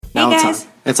Now guys.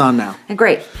 It's on now.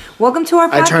 Great. Welcome to our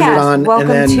podcast. I turned it on.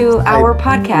 Welcome and then to our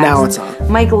podcast. Now it's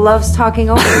on. Mike loves talking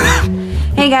over me.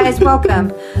 Hey guys, welcome.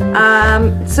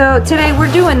 So today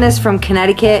we're doing this from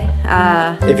Connecticut.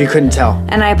 If you couldn't tell.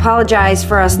 And I apologize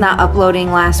for us not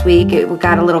uploading last week. It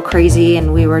got a little crazy,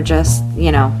 and we were just,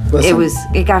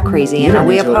 Listen, it got crazy, you and don't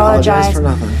we need to apologize. for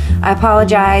nothing. I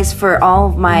apologize for all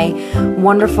of my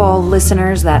wonderful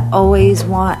listeners that always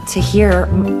want to hear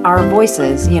our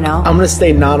voices. I'm going to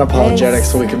stay non-apologetic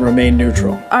so we can remain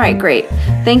neutral. All right, great.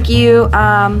 Thank you.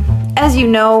 As you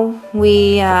know,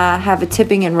 we have a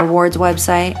tipping and rewards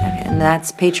website, and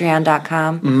that's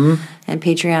patreon.com. Mm-hmm. And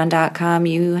patreon.com,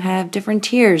 you have different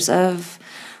tiers of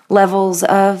levels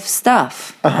of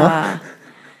stuff.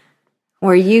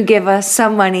 Where you give us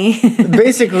some money.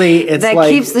 Basically, it's that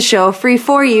like... keeps the show free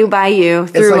for you, by you,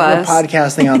 through us. It's like we're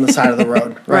podcasting on the side of the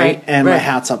road, right? And my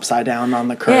hat's upside down on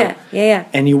the curb. Yeah.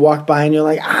 And you walk by and you're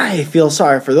like, I feel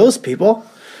sorry for those people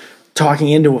talking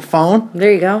into a phone.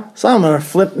 There you go. So I'm going to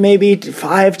flip maybe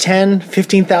 $5,000, $10,000,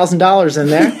 $15,000 in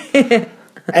there.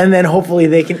 And then hopefully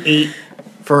they can eat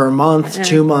for a month,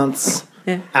 2 months,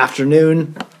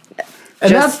 afternoon.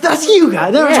 And that's you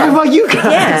guys. We're talking about you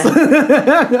guys.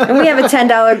 Yeah. And we have a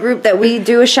 $10 group that we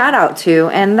do a shout out to,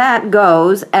 and that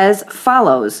goes as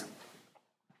follows.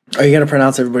 Are you going to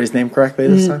pronounce everybody's name correctly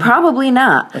this time? Probably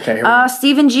not. Okay. Here we go.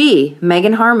 Stephen G,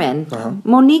 Megan Harmon,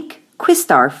 Monique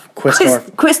Quistarf.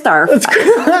 Quistarf.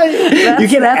 You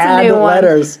can add the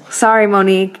letters. Sorry,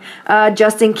 Monique.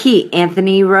 Justin Keat,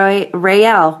 Anthony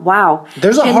Rayel. Wow.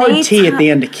 There's a hard T at the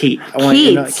end of Keat. I want you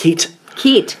to know.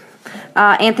 Keat.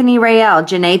 Anthony Rayel,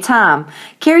 Janae Tom,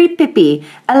 Carrie Pippi,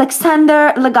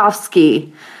 Alexander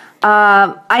Legofsky,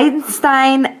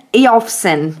 Einstein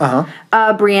Eofson,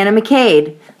 Brianna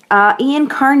McCade, Ian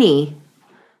Carney,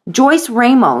 Joyce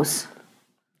Ramos.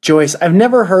 Joyce. I've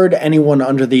never heard anyone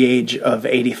under the age of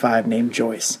 85 named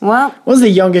Joyce. Well, what was the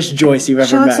youngest Joyce you've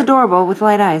ever met? She looks adorable with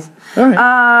light eyes. All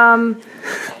right.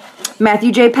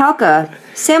 Matthew J. Palka,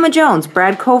 Sama Jones,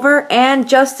 Brad Cover, and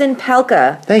Justin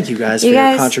Palka. Thank you guys for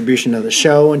your contribution to the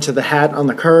show and to the hat on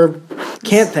the curb.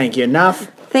 Can't thank you enough.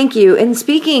 Thank you. And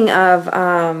speaking of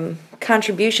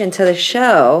contribution to the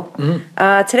show,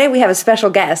 today we have a special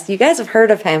guest. You guys have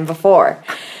heard of him before.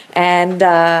 And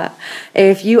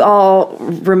if you all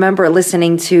remember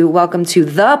listening to Welcome to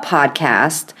the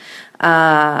Podcast,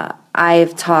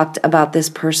 I've talked about this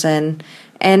person.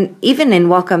 And even in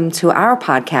Welcome to our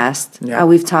podcast,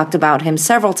 we've talked about him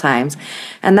several times.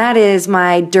 And that is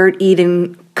my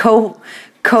dirt-eating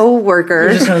co-worker.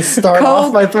 You're just going to start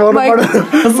off by throwing my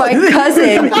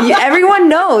cousin. Everyone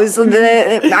knows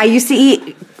that I used to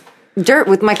eat dirt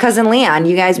with my cousin Leon.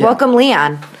 You guys, welcome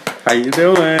Leon. How you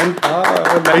doing?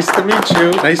 Oh, nice to meet you.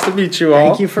 Nice to meet you all.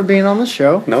 Thank you for being on the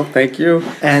show. No, thank you.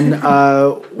 And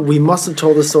we must have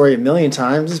told the story a million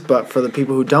times, but for the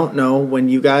people who don't know, when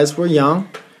you guys were young,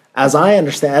 as I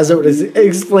understand, as it was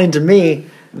explained to me,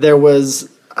 there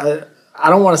was, I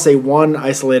don't want to say one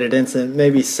isolated incident,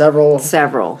 maybe several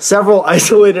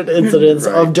isolated incidents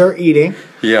of dirt eating.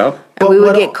 Yeah. And we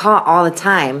would get caught all the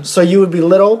time. So you would be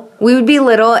little? We would be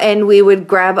little, and we would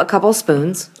grab a couple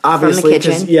spoons obviously, from the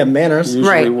kitchen. Yeah, manners.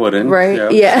 Usually wouldn't.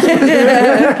 Right, yeah.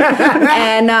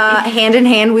 And hand in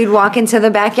hand, we'd walk into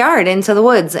the backyard, into the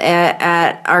woods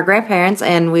at our grandparents',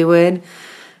 and we would...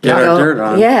 Get our dirt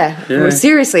on. Yeah.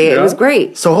 Seriously, it was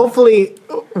great. So hopefully,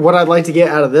 what I'd like to get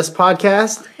out of this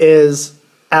podcast is...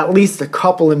 at least a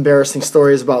couple embarrassing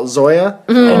stories about Zoya,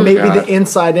 and maybe the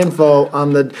inside info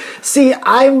on the... See,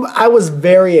 I was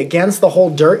very against the whole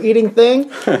dirt eating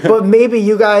thing, but maybe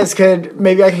you guys could...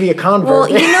 Maybe I could be a convert. Well,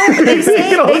 they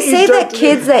say that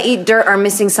kids that eat dirt are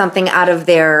missing something out of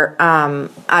their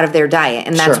diet,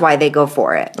 and that's why they go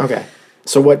for it. Okay.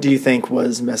 So what do you think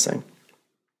was missing?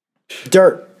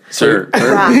 Dirt. Dirt.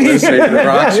 Rocks.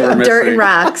 Rocks were missing. Dirt and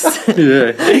rocks.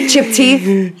 Yeah. Chipped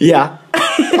teeth. Yeah.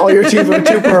 All your teeth are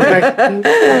too perfect.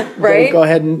 Right? Go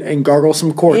ahead and gargle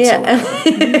some quartz. Yeah.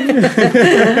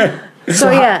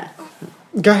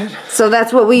 Go ahead. So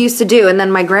that's what we used to do. And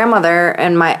then my grandmother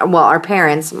and our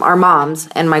parents, our moms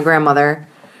and my grandmother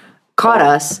caught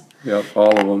us. Yep,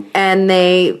 all of them. And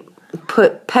they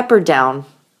put pepper down,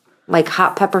 like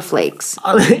hot pepper flakes.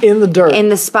 In the dirt. In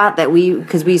the spot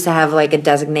because we used to have like a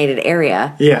designated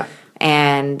area. Yeah.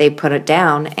 And they put it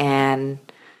down, and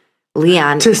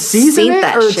Leon to season it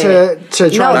that or shit. to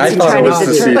try. No, I thought it was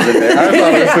to season it. I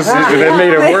thought it was to season it. It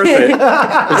made it worth it.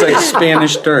 It's like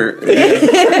Spanish dirt.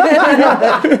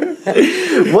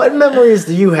 What memories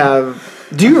do you have?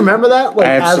 Do you remember that? Like,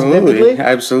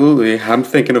 absolutely. I'm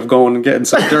thinking of going and getting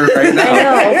some dirt right now.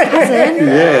 I know, cousin.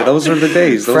 Yeah, those are the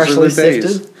days. Freshly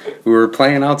sifted. we were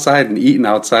playing outside and eating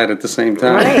outside at the same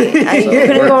time. Right. So You it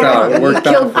couldn't go worked out. wrong. It worked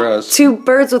You out for us. Two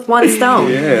birds with one stone.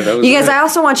 Yeah, that was you guys, it. I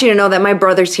also want you to know that my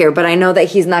brother's here, but I know that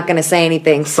he's not going to say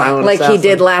anything Silent like he assassin.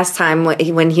 did last time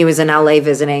when he was in LA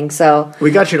visiting. So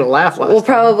We got you to laugh last we'll time.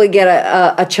 probably get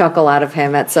a chuckle out of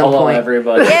him at some Hello, point.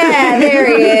 everybody. Yeah, there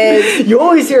he is. You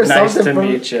always hear Nice something to from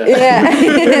meet you. Yeah.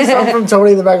 hear something from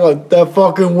Tony in the back like, that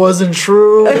fucking wasn't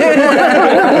true.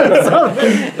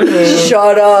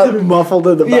 Shut up. Muffled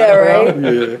in the Yeah,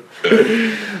 background.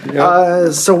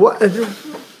 right? So what?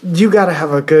 You got to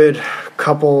have a good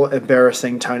couple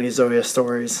embarrassing Tiny Zoya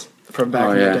stories from back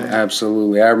Oh in yeah, the day.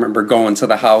 absolutely. I remember going to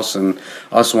the house and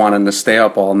us wanting to stay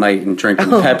up all night and drinking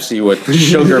Pepsi with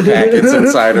sugar packets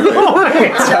inside of it,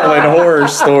 telling horror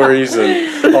stories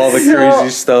and all the crazy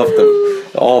stuff.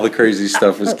 All the crazy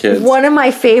stuff as kids. One of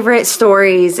my favorite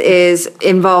stories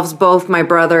involves both my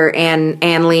brother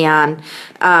and Leon.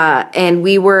 And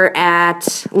we were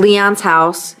at Leon's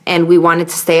house and we wanted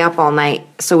to stay up all night.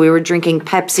 So we were drinking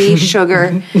Pepsi,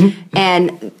 sugar,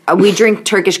 and we drink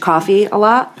Turkish coffee a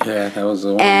lot. Yeah, that was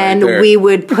the one. And right there. we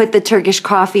would put the Turkish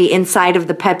coffee inside of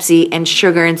the Pepsi and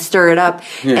sugar and stir it up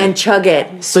and chug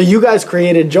it. So you guys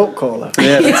created Jolt Cola.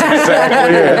 Yeah, that's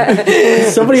exactly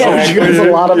it. Somebody owes you guys a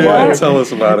lot of Yeah, money. tell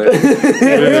us about it.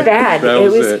 It was bad. That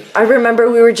was it. I remember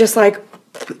we were just like,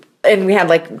 and we had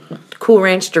like Cool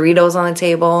Ranch Doritos on the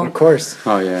table. Of course.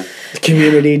 Oh yeah.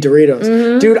 Community Doritos.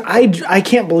 Mm-hmm. Dude, I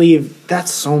can't believe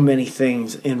that's so many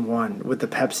things in one with the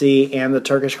Pepsi and the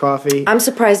Turkish coffee. I'm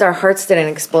surprised our hearts didn't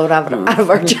explode out of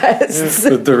our chests.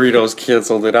 The Doritos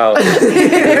canceled it out.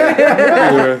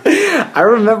 I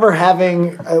remember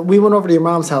having, we went over to your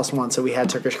mom's house once and we had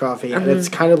Turkish coffee and it's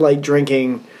kind of like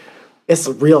drinking, it's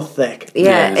real thick.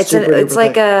 Yeah, Yeah, it's super it's duper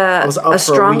like thick. I was up for a a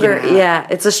stronger week and a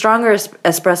half. it's a stronger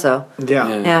espresso. Yeah.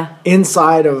 Yeah,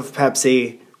 Inside of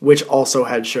Pepsi, which also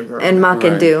had sugar. and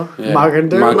Mountain Right. Dew. Yeah. Mountain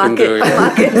Dew? Mountain Dew,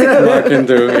 yeah. Mountain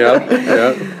Dew, yep.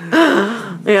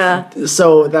 Yeah,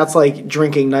 So that's like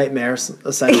drinking nightmares,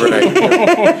 essentially.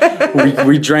 Right.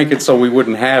 we drank it so we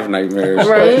wouldn't have nightmares.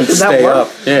 Right. We'd Does that stay work?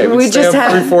 up. Yeah, we'd We stay just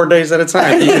up have- 3-4 days at a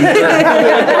time.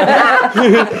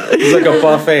 It's like a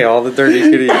buffet, all the dirty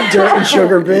you could eat. Dirt and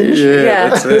sugar binge. Yeah, Yeah.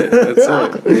 that's it.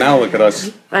 That's it. Now look at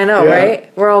us. I know, Yeah.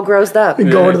 right? We're all grossed up.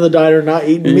 Going to the diner, not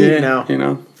eating meat Yeah, now. you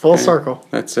know. Full Yeah. circle.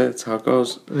 That's it. That's how it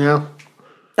goes. Yeah.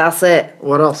 That's it.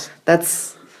 What else?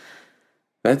 That's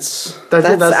That's That's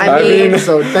it. That's I the mean-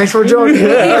 episode. Thanks for joining. all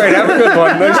right. Have a good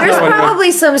one. Nice There's going.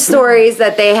 probably some stories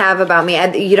that they have about me.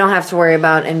 You don't have to worry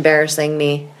about embarrassing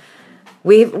me.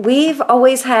 We've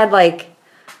always had like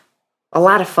a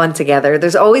lot of fun together.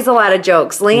 There's always a lot of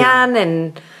jokes. Leon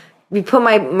and we put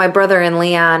my brother and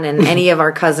Leon and any of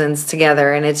our cousins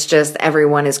together, and it's just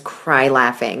everyone is cry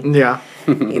laughing. Yeah.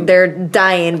 They're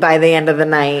dying by the end of the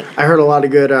night. I heard a lot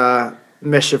of good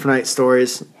mischief night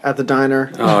stories at the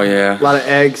diner. Oh yeah. A lot of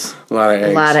eggs. A lot of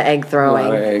eggs. A lot of egg A throwing.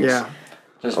 lot of eggs. Yeah.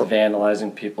 Just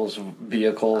vandalizing people's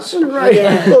vehicles. Right.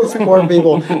 Those poor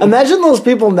people. Imagine those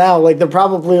people now. Like, they're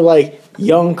probably like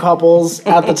young couples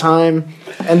at the time,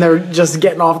 and they're just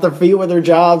getting off their feet with their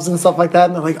jobs and stuff like that.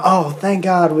 And they're like, oh, thank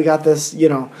God we got this,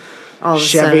 All of a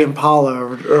Chevy sudden. Impala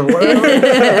or whatever.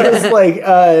 It's like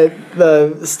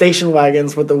the station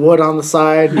wagons with the wood on the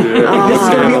side. This is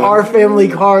gonna be our family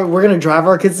car. We're gonna drive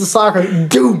our kids to soccer.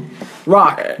 Doom,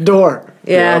 rock, door.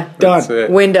 Yeah. That's Done.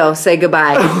 it. Window, say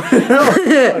goodbye.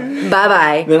 Bye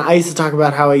bye. Then I used to talk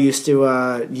about how I used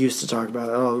to talk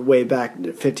about way back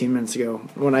 15 minutes ago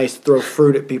when I used to throw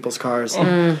fruit at people's cars,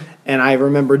 and I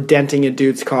remember denting a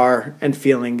dude's car and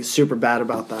feeling super bad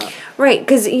about that. Right,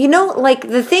 because like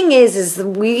the thing is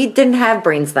we didn't have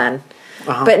brains then.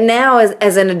 But now,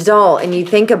 as an adult, and you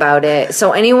think about it,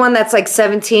 so anyone that's like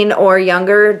 17 or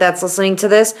younger that's listening to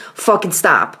this, fucking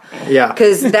stop. Yeah.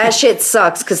 Because that shit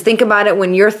sucks. Because think about it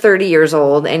when you're 30 years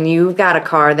old and you've got a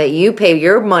car that you pay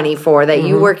your money for, that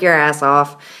you work your ass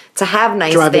off to have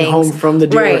nice Driving things. home from the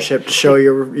Right. dealership to show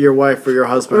your wife or your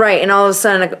husband. Right, and all of a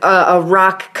sudden a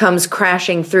rock comes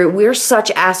crashing through. We're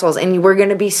such assholes, and we're going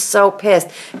to be so pissed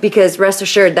because rest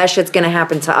assured that shit's going to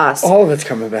happen to us. All of it's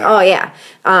coming back. Oh, yeah.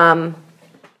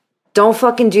 Don't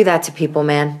fucking do that to people,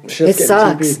 man. Shit's It getting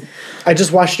sucks. TP. I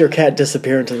just watched your cat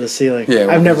disappear into the ceiling. Yeah,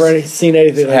 I've never seen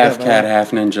anything like Half that. cat,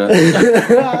 half ninja.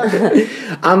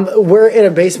 We're in a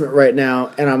basement right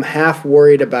now, and I'm half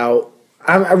worried about.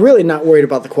 I'm really not worried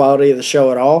about the quality of the show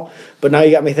at all. But now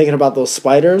you got me thinking about those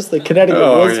spiders, the Connecticut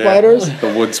wood spiders.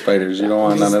 The wood spiders. You don't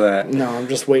want none of that. No, I'm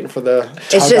just waiting for the.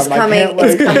 It's tug just on my coming. pant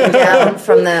leg. It's coming down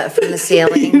from the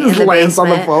ceiling. He in just the lands on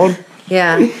the basement. phone.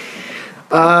 Yeah.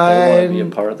 They want to be a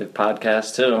part of the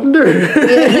podcast too.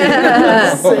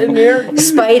 Sitting here.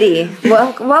 Spidey.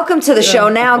 Welcome to the show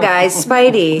now, guys.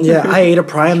 Spidey. Yeah, I ate a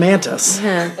praying mantis.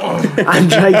 I'm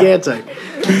gigantic.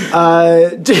 He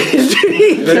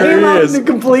came out in a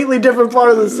completely different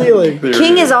part of the ceiling.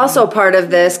 King is also part of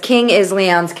this. King is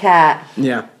Leon's cat.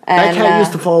 Yeah. And, that cat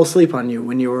used to fall asleep on you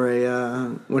when you were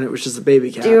when it was just a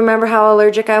baby cat. Do you remember how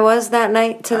allergic I was that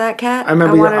night to that cat? I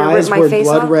remember your wanted to rip eyes my were face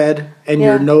blood off. red and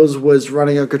Yeah. your nose was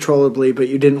running uncontrollably, but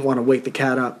you didn't want to wake the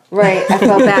cat up. Right, I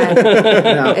felt bad.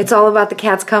 Yeah. It's all about the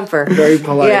cat's comfort. Very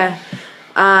polite. Yeah.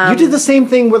 You did the same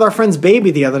thing with our friend's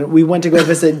baby the other night. We went to go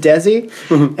visit Desi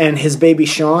and his baby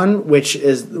Sean, which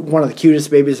is one of the cutest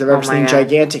babies I've ever Oh my seen. God.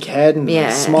 Gigantic head and Yeah.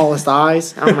 the smallest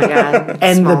eyes. Oh my god.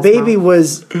 And the Small, baby small.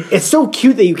 was, it's so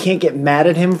cute that you can't get mad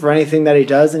at him for anything that he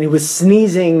does. And he was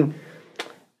sneezing,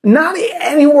 not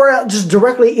anywhere else, just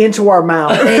directly into our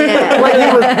mouth. Yeah. Like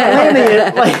he was planning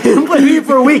it, like planning it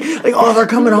for a week. Like, oh, they're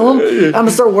coming home. I'm gonna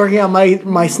start working on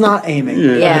my snot aiming.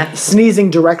 Yeah. Sneezing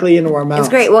directly into our mouth. It's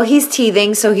great. Well, he's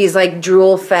teething, so he's like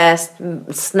drool fest,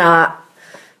 snot,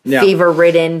 Yeah. fever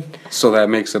ridden. So that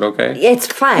makes it okay. It's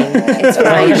fine. It's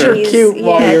fine. You're cute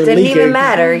while yeah, you're it didn't leaking. even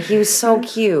matter. He was so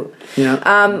cute.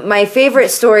 Yeah. My favorite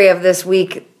story of this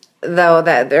week, though,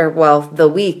 the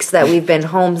weeks that we've been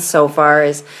home so far,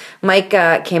 is Mike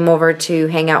came over to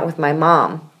hang out with my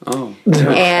mom. Oh,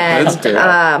 And that's good.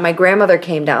 my grandmother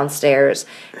came downstairs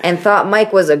and thought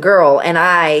Mike was a girl, and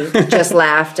I just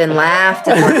laughed and laughed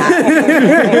and laughed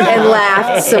and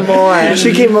laughed some more.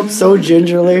 She came up so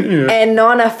gingerly. And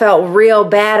Nonna felt real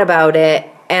bad about it.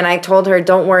 And I told her,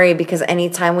 don't worry, because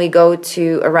anytime we go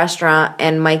to a restaurant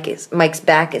and Mike's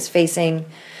back is facing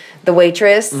the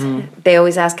waitress, they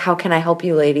always ask, how can I help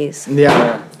you ladies?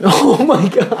 Yeah. Oh my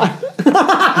god.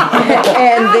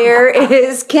 And there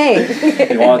is King.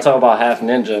 You want to talk about half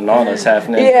ninja? Nana's half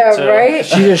ninja Yeah, too. right?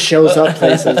 She just shows up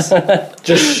places.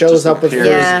 Just shows up with appears.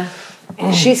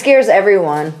 Yeah. She scares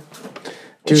everyone.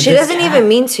 Dude, She this doesn't cat- even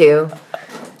mean to.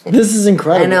 This is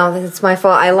incredible. I know, it's my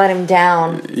fault. I let him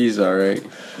down. He's all right.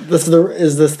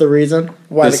 Is this the reason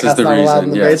why This the is cat's the not allowed in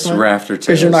reason. the Yes, basement? rafter tails.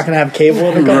 Because you're not going to have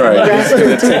cable to go. Right. It's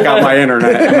gonna take out my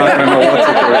internet. I'm not gonna know what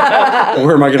to do.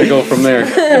 Where am I gonna go from there?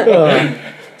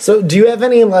 So, do you have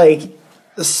any like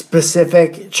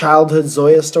specific childhood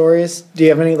Zoya stories? Do you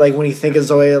have any like when you think of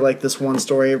Zoya, like this one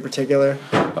story in particular?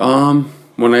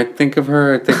 When I think of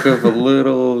her, I think of a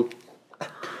little.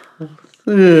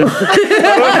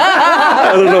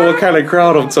 I don't know what kind of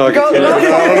crowd I'm talking to. I don't know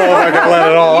if I can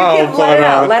let it all out. Let it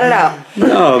out. Let it out.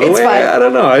 No, the It's way fine. I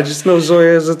don't know. I just know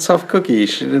Zoya is a tough cookie.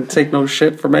 She didn't take no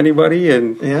shit from anybody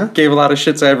and Yeah? gave a lot of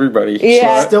shit to everybody.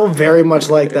 Yeah. Still very much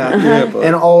like that. Yeah, but-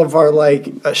 And all of our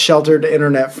like sheltered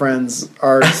internet friends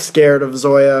are scared of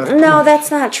Zoya. No, that's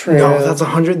not true. No, that's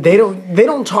 100. They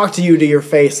don't talk to you to your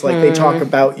face like they talk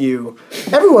about you.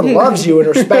 Everyone loves you and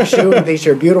respects you and thinks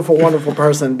you're a beautiful, wonderful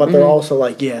person, but they're also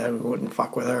like, yeah, we wouldn't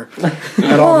fuck with her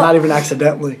at all, not even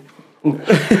accidentally. Not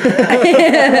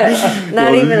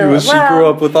even a Well, she grew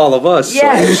up with all of us.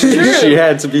 Yeah, so it's true. she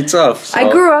had to be tough. So.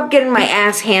 I grew up getting my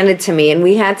ass handed to me, and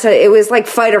we had to. It was like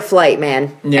fight or flight,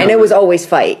 man. Yeah. And it was always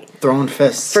fight Throwing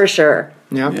fists. for sure.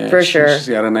 Yeah, Yeah, for she- sure. She's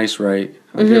got a nice right.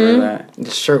 I'll give her that.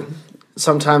 it's true.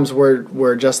 Sometimes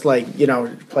we're just like,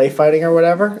 play fighting or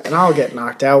whatever, and I'll get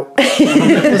knocked out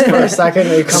just for a second.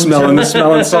 And he comes Smelling the to,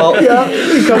 smelling salt. yeah,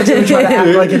 he comes in and try to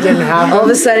act like it didn't happen. All of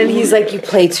a sudden, he's like, "You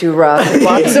play too rough." And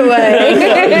walks away.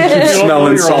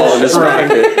 Smelling salt in his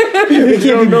pocket. He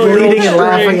can't be bleeding and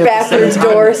laughing at the Bathroom same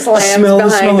time. door slams Smell the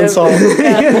behind him. salt.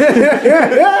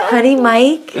 Honey,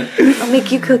 Mike, I'll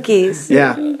make you cookies.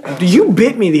 Yeah. You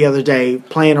bit me the other day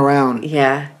playing around,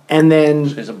 Yeah. and then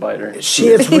She's a biter. it's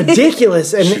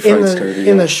ridiculous, and She in fights the dirty, in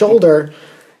yeah. the shoulder.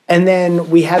 And then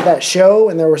we had that show,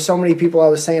 and there were so many people I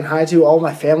was saying hi to. All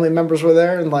my family members were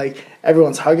there, and like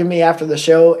everyone's hugging me after the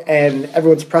show, and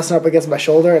everyone's pressing up against my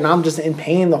shoulder, and I'm just in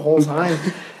pain the whole time.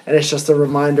 And it's just a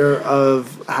reminder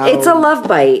of how It's a love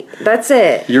bite. That's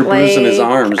it. You're bruising his Like,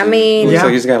 arms. I mean, looks Yeah.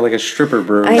 like he's got like a stripper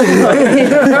bruise. I know.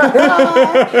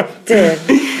 Dude,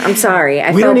 I'm sorry.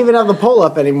 I we felt, don't even have the pull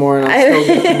up anymore, and I'm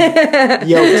still getting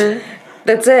yoked.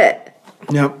 That's it.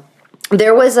 Yep.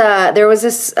 There was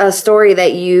a story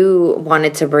that you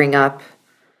wanted to bring up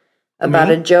about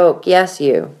a joke. Yes,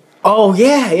 you. Oh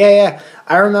yeah.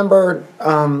 I remember.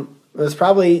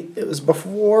 It was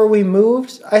before we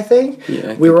moved. I think.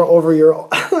 Yeah, I We were over your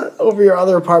over your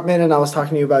other apartment, and I was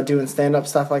talking to you about doing stand up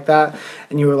stuff like that.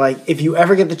 And you were like, "If you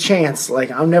ever get the chance,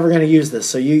 like I'm never going to use this,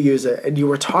 so you use it." And you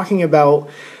were talking about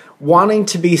wanting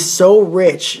to be so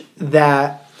rich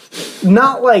that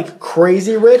not like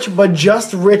crazy rich, but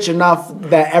just rich enough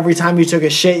that every time you took a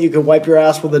shit, you could wipe your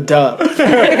ass with a Dove.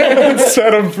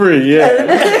 Set them free,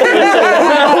 yeah.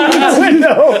 I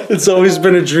know. It's always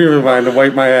been a dream of mine to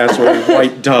wipe my ass with a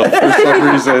white Dove for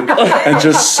some reason and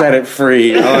just set it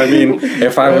free. You know what I mean?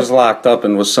 If I was locked up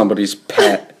and was somebody's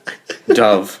pet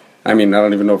Dove. I mean, I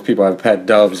don't even know if people have pet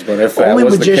doves, but if that Only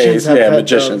was the magicians case, have yeah, pet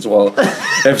magicians. Well,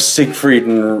 if Siegfried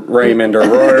and Raymond or Roy,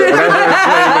 or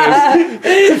whatever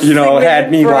his name is,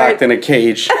 had me locked in a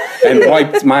cage and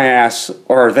wiped my ass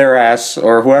or their ass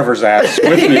or whoever's ass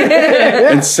with me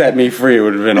and set me free, it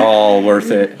would have been all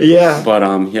worth it. Yeah. But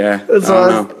yeah, That's I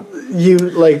don't know. You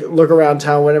like look around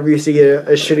town whenever you see a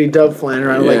shitty dove flying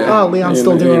around, like, Yeah. oh, Leon's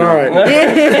still You doing know. all right.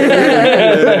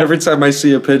 Every time I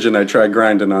see a pigeon, I try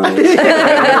grinding on it.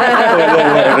 I don't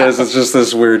know what it is. It's just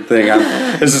this weird thing.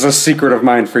 This is a secret of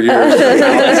mine for years.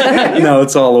 Now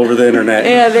it's all over the internet.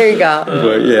 Yeah, there you go.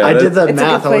 But yeah, I did the It's a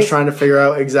math. good I was place. trying to figure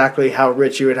out exactly how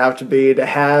rich you would have to be to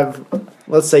have,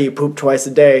 let's say you poop twice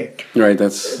a day, Right,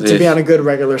 that's to be on a good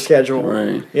regular schedule.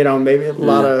 Right. Maybe a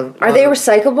lot of. Are they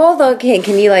recyclable though?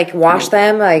 Can you like wash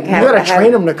them? Like You gotta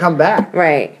train them to come back.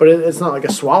 Right. But it's not like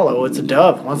a swallow. It's a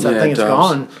dove. Once that thing is doves.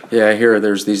 gone. Yeah, I hear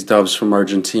there's these doves from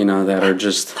Argentina that are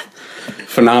just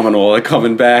phenomenal at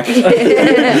coming back. You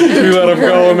let them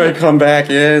go and they come back.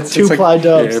 Yeah, it's Two-ply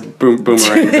doves. Yeah,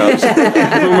 boomerang doves.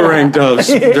 Boomerang doves.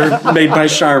 They're made by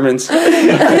Charmin's.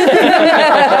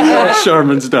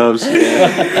 Charmin's doves.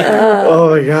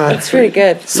 Oh my god. It's pretty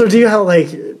good. So do you have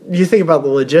you think about the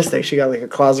logistics? You got like a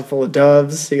closet full of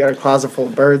doves. You got a closet full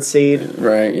of bird seed.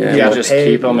 Right, yeah. You You gotta just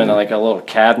pay. keep them in like a little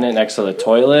cabinet next to the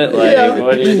toilet. Like, Yeah.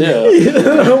 what do you do?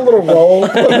 A little roll.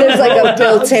 There's like a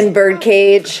built-in bird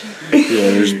cage. Yeah,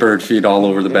 there's bird feed all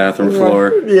over the bathroom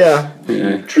floor. Yeah.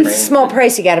 Yeah. It's a small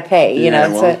price you got to pay. You know.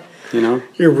 well,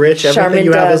 It's You're rich. Everything Charmin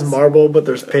you have is doves. marble, but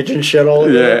there's pigeon shit all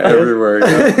over Yeah, it. everywhere.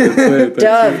 Yeah. That's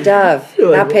it. Dove,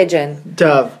 not pigeon.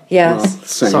 Dove. Yes.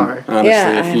 Same. Sorry. Honestly,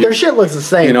 Yeah, if you, Their shit looks the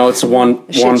same. it's one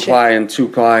Shit. ply and two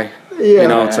ply.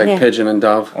 Yeah. It's like Yeah. pigeon and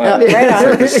dove. Oh, right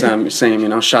on. The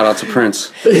same, shout out to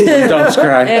Prince. Doves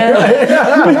cry.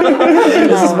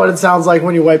 This is what it sounds like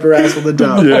when you wipe your ass with a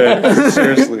dove. Yeah,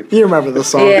 seriously. You remember the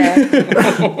song. Yeah.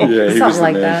 Yeah, he was the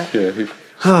like man. that. Yeah,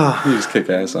 he was kick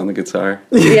ass on the guitar.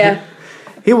 Yeah.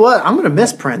 He was. I'm gonna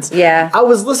miss Prince. Yeah. I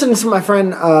was listening to my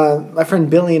friend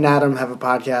Billy and Adam have a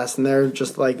podcast, and they're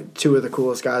just like two of the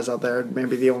coolest guys out there,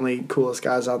 maybe the only coolest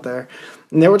guys out there.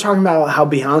 And they were talking about how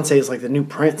Beyonce is like the new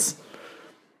Prince.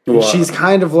 And Wow. she's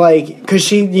kind of like, because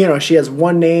she has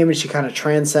one name and she kind of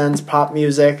transcends pop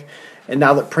music. And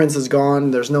now that Prince is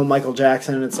gone, there's no Michael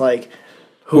Jackson. It's like,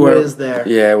 who is there?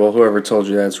 Yeah, well, whoever told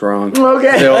you that's wrong.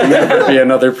 Okay. There'll never be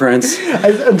another Prince.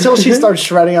 Until she starts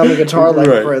shredding on the guitar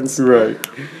like Prince. Right.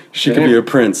 She could be a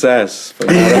princess, but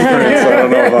not a prince. I don't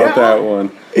know about that one.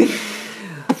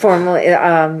 Formerly,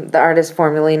 the artist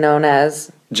formerly known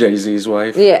as. Jay-Z's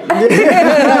wife. Yeah.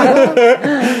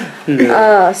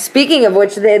 Speaking of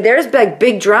which, there's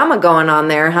big drama going on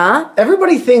there, huh?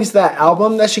 Everybody thinks that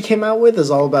album that she came out with is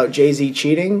all about Jay-Z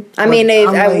cheating. I mean, But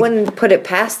I'm I like, wouldn't put it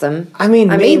past them. I mean,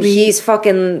 maybe he's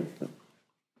fucking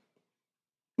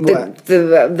what?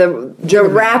 the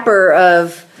rapper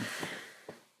of.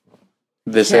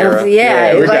 This era.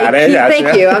 Yeah, we got it. thank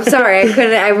Gotcha. you. I'm sorry, I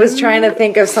couldn't. I was trying to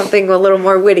think of something a little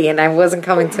more witty, and I wasn't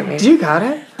coming to me. You got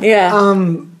it. Yeah.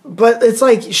 But it's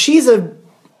like she's a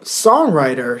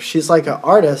songwriter. She's like an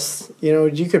artist.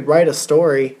 You could write a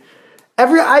story.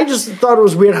 I just thought it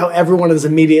was weird how everyone is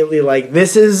immediately like,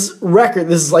 this is record.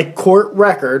 This is like court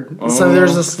record. So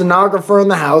there's a stenographer in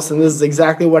the house, and this is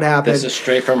exactly what happened. This is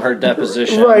straight from her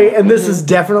deposition. Right, and this is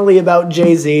definitely about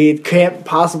Jay-Z. It can't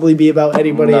possibly be about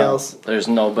anybody else. There's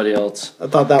nobody else. I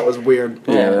thought that was weird.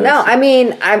 Yeah, No, I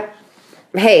mean,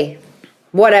 hey,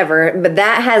 whatever, but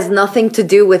that has nothing to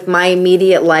do with my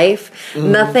immediate life.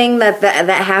 Nothing that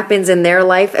happens in their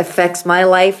life affects my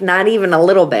life, not even a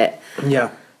little bit.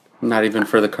 Yeah. Not even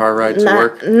for the car ride to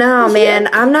work. No, man,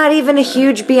 I'm not even a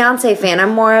huge Beyonce fan. I'm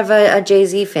more of a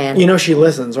Jay-Z fan. She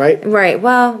listens, right? Right,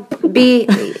 well, B,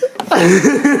 you're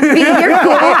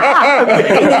cool.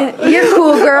 You're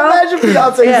cool, girl. Imagine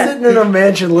Beyonce sitting in her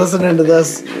mansion listening to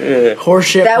this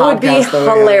horseshit That would be podcast that we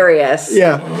have. hilarious.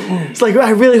 Yeah. It's like,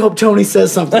 I really hope Tony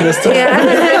says something this time.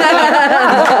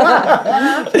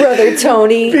 Brother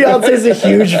Tony. Beyonce's a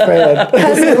huge fan.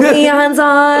 Cousin Leon's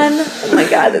on. Oh my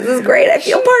god, this is great. I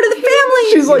feel part of the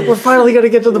family. She's like, we're finally going to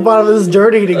get to the bottom of this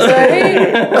dirt eating stuff.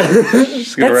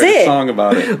 She's gonna That's write it. a song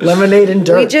about it. Lemonade and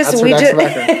dirt. That's her next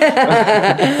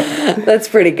record. That's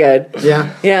pretty good.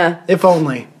 Yeah. Yeah. If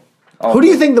only. Who do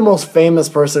you think the most famous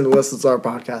person who listens to our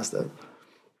podcast is?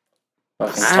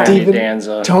 Fucking Tony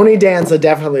Danza. Tony Danza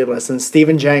definitely listens.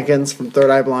 Stephen Jenkins from Third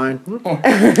Eye Blind.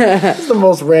 It's the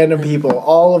most random people.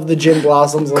 All of the Gin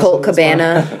Blossoms. Colt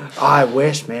Cabana. Oh, I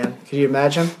wish, man. Could you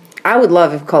imagine? I would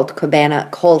love if Colt Cabana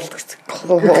Clothing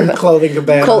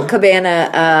Cabana. Colt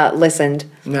Cabana listened.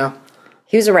 No.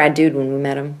 He was a rad dude when we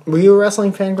met him. Were you a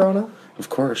wrestling fan growing up? Of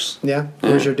course. Yeah.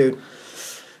 Where's your dude?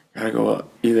 Gotta go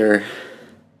either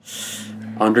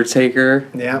Undertaker.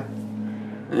 Yeah.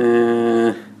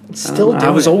 Still, I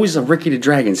was always a Ricky the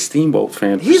Dragon Steamboat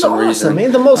fan. For He's some awesome, reason.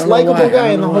 man. The most likable guy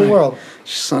in the whole world.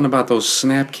 Just something about those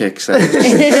snap kicks that is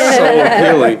so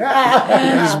appealing.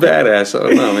 He's badass. I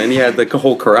don't know, man. He had the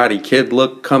whole Karate Kid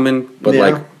look coming, but Yeah.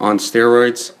 like on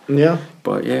steroids. Yeah.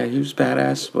 But yeah, he was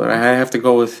badass. But I have to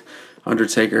go with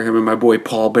Undertaker. Him and my boy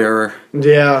Paul Bearer.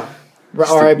 Yeah.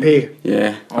 R.I.P.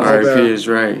 Yeah, Bearer. R.I.P. is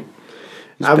right.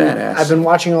 He's badass. I've been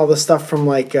watching all the stuff from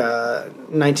like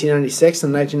 1996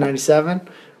 and 1997,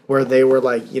 where they were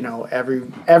like, you know,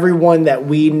 everyone that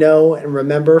we know and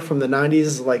remember from the 90s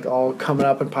is like all coming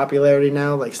up in popularity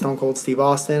now, like Stone Cold Steve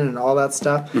Austin and all that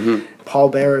stuff. Mm-hmm. Paul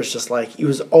Bearer is just like, he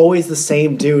was always the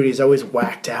same dude. He's always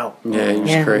whacked out. Yeah, he was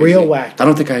Yeah. crazy. Real whacked. I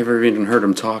don't think I ever even heard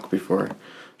him talk before.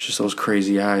 Just those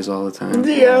crazy eyes all the time.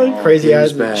 Yeah, crazy he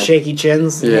was eyes, bad. shaky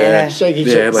chins. Yeah. Shaky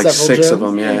Yeah, chins. like several 6 chins. of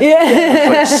them, yeah.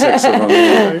 Like 6 of them,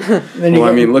 yeah. Then you Well,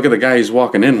 I got mean, look at the guy he's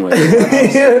walking in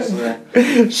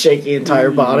with. shaky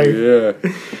entire body. Yeah.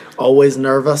 Always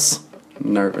nervous.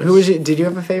 Nervous. Who was you? Did you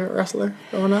have a favorite wrestler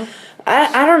growing up?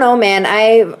 I don't know, man.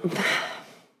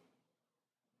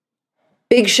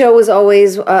 Big Show was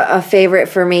always a favorite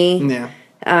for me.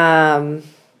 Yeah.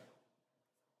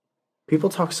 People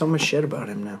talk so much shit about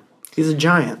him now. He's a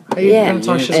giant. How you Yeah, gonna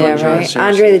talk shit yeah, about a giant? right. seriously.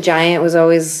 Andre the Giant was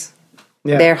always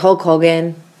Yeah. there. Hulk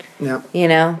Hogan, Yeah. you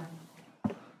know.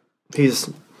 He's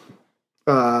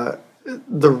the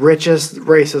richest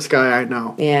racist guy I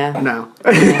know. Yeah. No.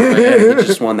 Yeah, he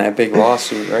just won that big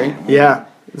lawsuit, right? Yeah.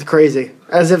 It's crazy.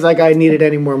 As if that guy needed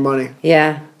any more money.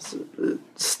 Yeah.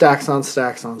 Stacks on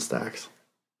stacks on stacks.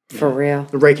 For real.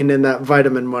 Raking in that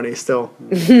vitamin money still.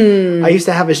 I used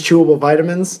to have his chewable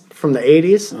vitamins from the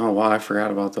 80s. Oh, wow, I forgot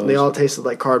about those. They all tasted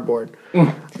like cardboard.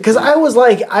 Because I was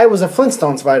a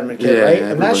Flintstones vitamin kid, Yeah, right? yeah,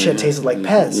 And that shit yeah. tasted like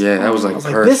Pez. Yeah, that was like I was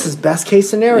like, perfect. this is best case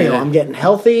scenario. Yeah. I'm getting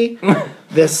healthy.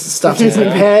 This stuff tastes like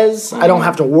Pez. I don't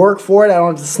have to work for it. I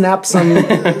don't have to snap some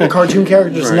cartoon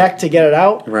character's Right. neck to get it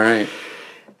out. Right.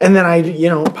 And then I,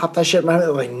 popped that shit in my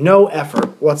mouth. Like, no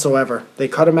effort whatsoever. They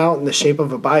cut them out in the shape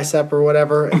of a bicep or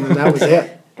whatever, and then that was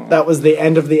it. That was the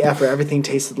end of the effort. Everything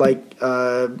tasted like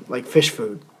fish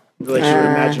food. Like you would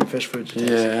imagine fish food to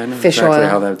taste. Yeah, I know Fish exactly oil.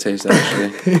 how that tastes,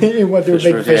 actually. You went through a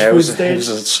big fish yeah, food it stage.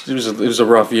 was a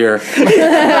rough year.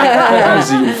 I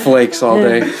was eating flakes all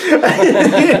day.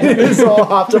 It was all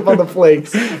hopped up on the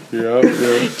flakes. Yeah.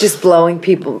 Just blowing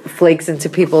flakes into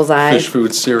people's Fish eyes.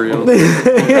 food cereal.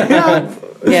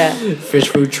 Yeah. Fish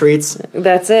food treats.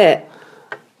 That's it.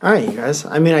 All right, you guys.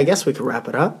 I mean, I guess we could wrap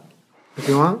it up if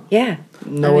you want. Yeah.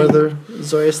 No other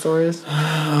Zoya stories?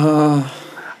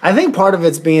 I think part of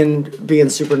it's being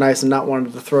super nice and not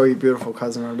wanting to throw your beautiful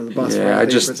cousin under the bus. for Yeah,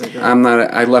 anything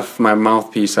particular. I left my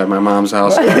mouthpiece at my mom's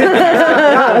house. I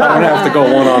don't have to go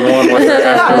one-on-one with her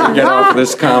after we get off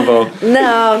this convo.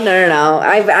 No.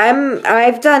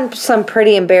 I've done some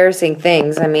pretty embarrassing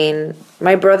things. I mean,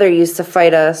 my brother used to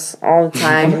fight us all the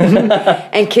time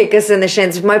and kick us in the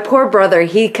shins. My poor brother,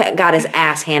 he got his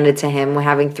ass handed to him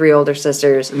having 3 older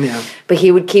sisters. Yeah. But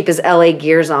he would keep his LA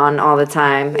gears on all the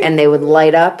time and they would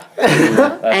light up.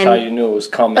 That's how you knew it was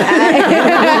coming.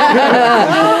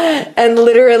 And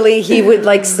literally he would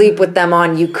like sleep with them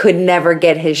on. You could never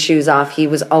get his shoes off. He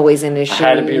was always in his shoes.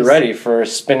 Had to be ready for a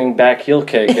spinning back heel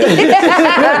kick. The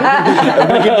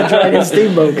Dragon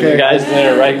Steamboat You kick. guys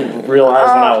didn't realize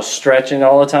when I was stretching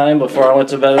all the time before I went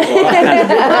to bed as well. I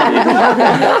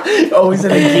had to be ready. Always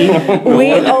in a gi.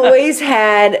 We always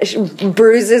had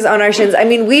bruises on our shins. I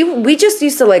mean, we just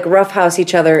used to like roughhouse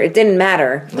each other. It didn't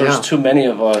matter. There's too many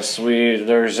of us.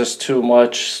 There's just too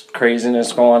much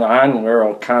craziness going on. We're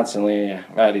all constantly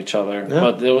at each other.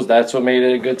 But that's what made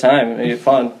it a good time. It made it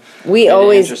fun. We Made it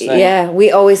always interesting.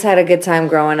 we always had a good time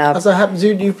growing up. That's what happens,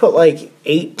 dude. You put like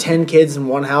 8-10 kids in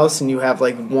one house and you have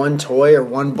like one toy or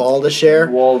one ball to share.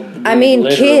 Well, I mean,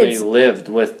 literally kids- lived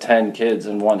with 10 kids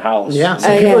in one house. Yeah,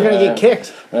 some people are yeah. gonna get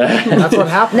kicked. That's what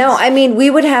happens. No, I mean,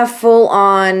 we would have full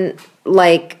on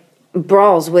like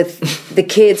brawls with the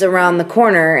kids around the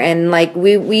corner, and like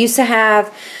we used to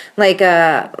have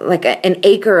an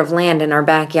acre of land in our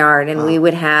backyard, and we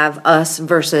would have us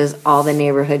versus all the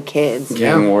neighborhood kids.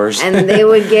 Gang wars. And they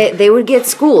would get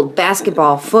schooled.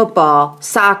 Basketball, football,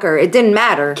 soccer, it didn't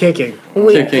matter. Kicking.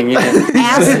 Kicking, yeah.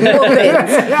 Ass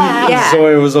whoopings. Yeah.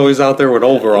 Zoe was always out there with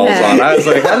overalls on. I was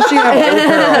like, how does she have a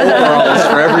pair of overalls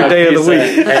for every day of the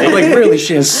week? I'm like, really?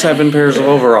 She has 7 pairs of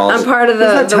overalls. I'm part of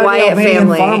the Wyatt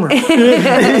family.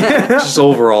 Just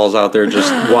overalls out there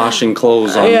just washing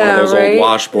clothes on one of those old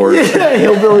washboards.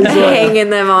 Hillbillies Hanging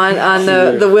them on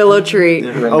the willow tree.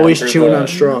 always chewing on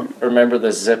straw. Remember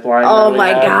the zip line? Oh that we my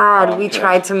had? God, we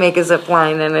tried to make a zip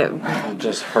line and it, It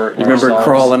just hurt. You remember ourselves.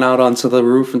 crawling out onto the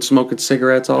roof and smoking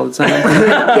cigarettes all the time?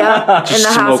 yeah, Just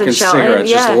in the house smoking in Shelton. cigarettes,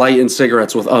 Yeah. just lighting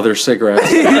cigarettes with other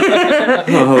cigarettes.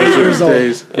 Those were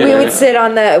days. We would sit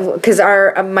on because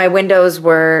my windows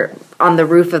were on the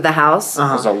roof of the house, It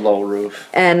was a low roof.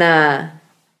 and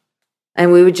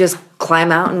we would just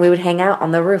climb out and we would hang out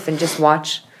on the roof and just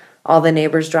watch all the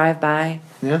neighbors drive by.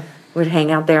 Yeah. We'd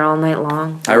hang out there all night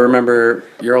long. I remember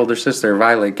your older sister,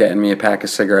 Violet, getting me a pack of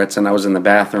cigarettes, and I was in the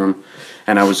bathroom,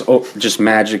 and I was just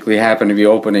magically happened to be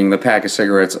opening the pack of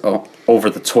cigarettes over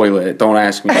the toilet. Don't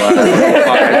ask me why.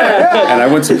 And I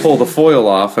went to pull the foil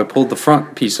off. I pulled the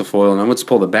front piece of foil, and I went to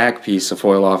pull the back piece of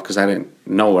foil off because I didn't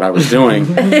know what I was doing.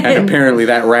 And apparently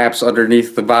that wraps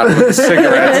underneath the bottom of the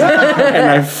cigarettes, and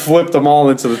I flipped them all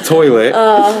into the toilet.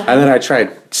 And then I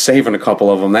tried saving a couple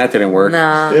of them. That didn't work.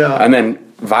 No. Yeah. And then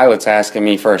Violet's asking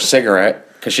me for a cigarette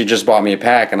because she just bought me a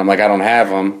pack, and I'm like, I don't have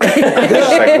them. She's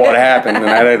like, what happened? And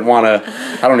I didn't want to.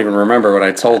 I don't even remember what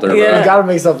I told her. You But gotta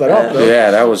make something up, though.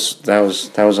 yeah, that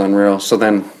was unreal. So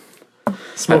then,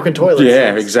 Smoking toilets.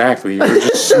 yeah, exactly. We were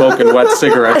just smoking wet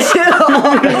cigarettes,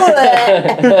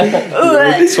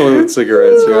 toilet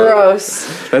cigarettes. Yeah.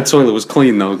 Gross. That toilet was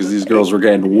clean though, because these girls were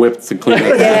getting whipped to clean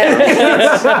it.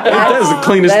 That's the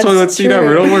cleanest That's toilet seat true.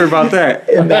 ever. Don't worry about that.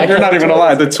 You're not even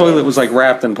alive. The toilet was like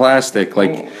wrapped in plastic,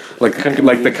 like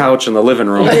the couch in the living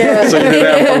room. So you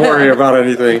didn't have to worry about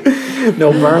anything.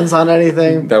 No burns on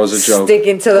anything. That was a joke.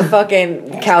 Sticking to the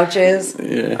fucking couches.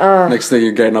 Yeah. Next thing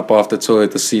you're getting up off the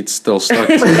toilet, the seat's still stuck.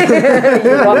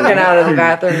 You're walking out of the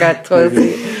bathroom, got toilet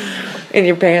seat in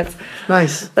your pants.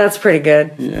 Nice. That's pretty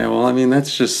good. Yeah, well, I mean,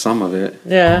 that's just some of it.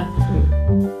 Yeah.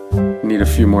 Need a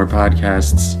few more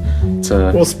podcasts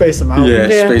to We'll space them out. yeah,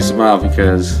 Yeah. space them out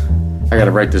because I got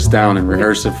to write this down and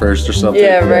rehearse it first or something.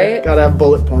 Yeah, right? Gotta have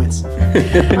bullet points. All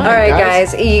right,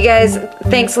 guys. You guys,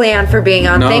 thanks, Leon, for being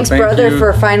on. No, Thanks, thank brother, you.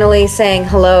 for finally saying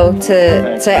hello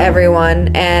to everyone.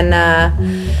 And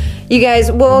you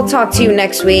guys, we'll talk to you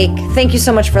next week. Thank you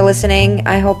so much for listening.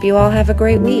 I hope you all have a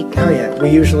great week. Oh yeah, we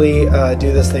usually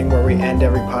do this thing where we end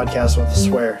every podcast with a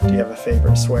swear. Do you have a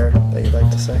favorite swear that you'd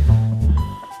like to say?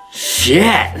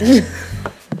 Shit!